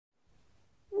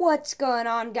What's going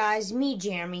on, guys? Me,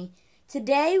 Jeremy.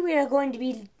 Today we are going to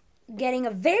be getting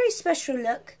a very special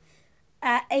look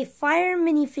at a fire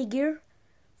minifigure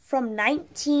from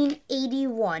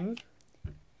 1981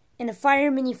 and a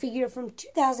fire minifigure from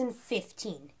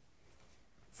 2015.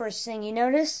 First thing you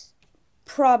notice,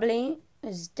 probably,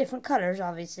 is different colors,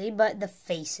 obviously, but the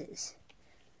faces.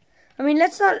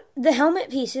 The helmet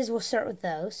pieces, we'll start with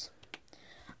those,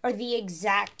 are the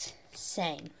exact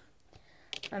same.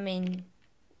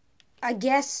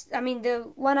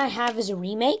 The one I have is a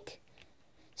remake,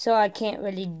 so I can't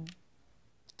really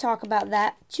talk about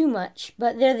that too much,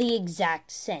 but they're the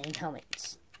exact same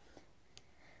helmets.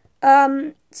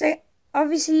 So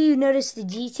obviously you notice the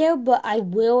detail, but I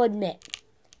will admit,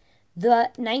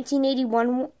 the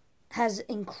 1981 has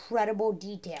incredible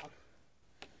detail.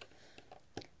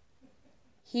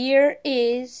 Here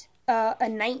is a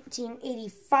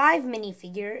 1985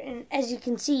 minifigure, and as you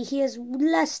can see, he has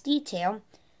less detail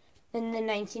than the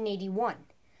 1981.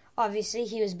 Obviously,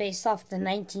 he was based off the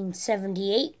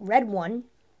 1978 red one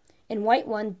and white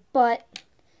one, but,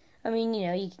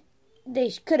 they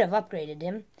could have upgraded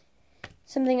him.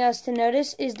 Something else to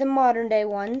notice is the modern day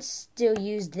ones still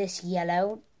use this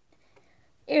yellow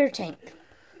air tank.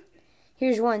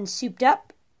 Here's one souped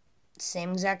up,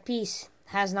 same exact piece,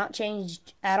 has not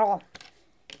changed at all.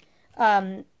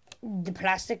 The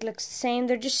plastic looks the same,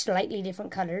 they're just slightly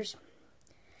different colors.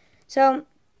 So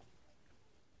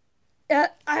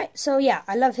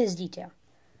I love his detail.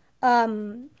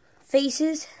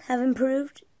 Faces have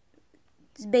improved.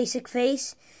 His basic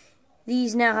face.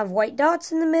 These now have white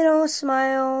dots in the middle,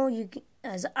 smile,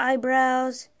 has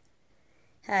eyebrows,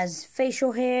 has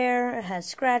facial hair, has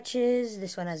scratches.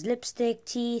 This one has lipstick,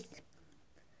 teeth,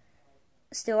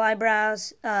 still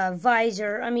eyebrows,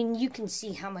 visor. You can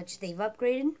see how much they've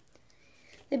upgraded.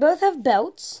 They both have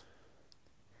belts.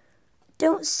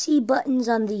 Don't see buttons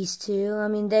on these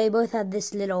two. They both have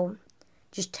this little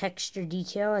just texture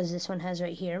detail, as this one has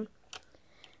right here.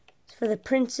 As for the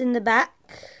prints in the back,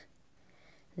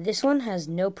 this one has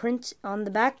no prints on the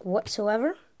back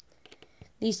whatsoever.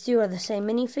 These two are the same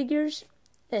minifigures.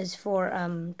 As for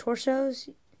torsos,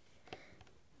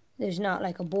 there's not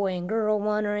like a boy and girl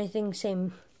one or anything.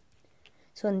 Same.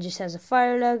 This one just has a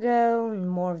fire logo and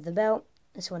more of the belt.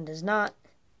 This one does not.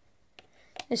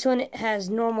 This one has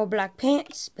normal black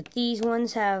pants, but these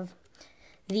ones have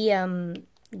the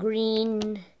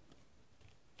green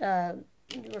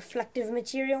reflective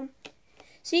material.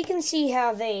 So you can see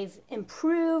how they've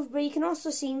improved, but you can also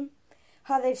see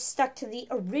how they've stuck to the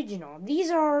original. These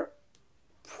are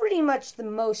pretty much the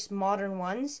most modern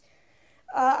ones.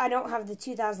 I don't have the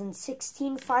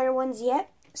 2016 fire ones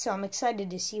yet, so I'm excited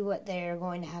to see what they're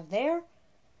going to have there.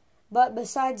 But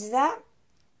besides that,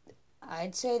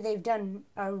 I'd say they've done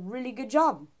a really good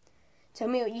job. Tell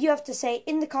me what you have to say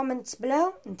in the comments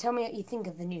below, and tell me what you think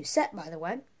of the new set, by the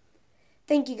way.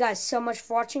 Thank you guys so much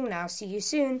for watching, and I'll see you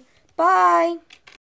soon. Bye!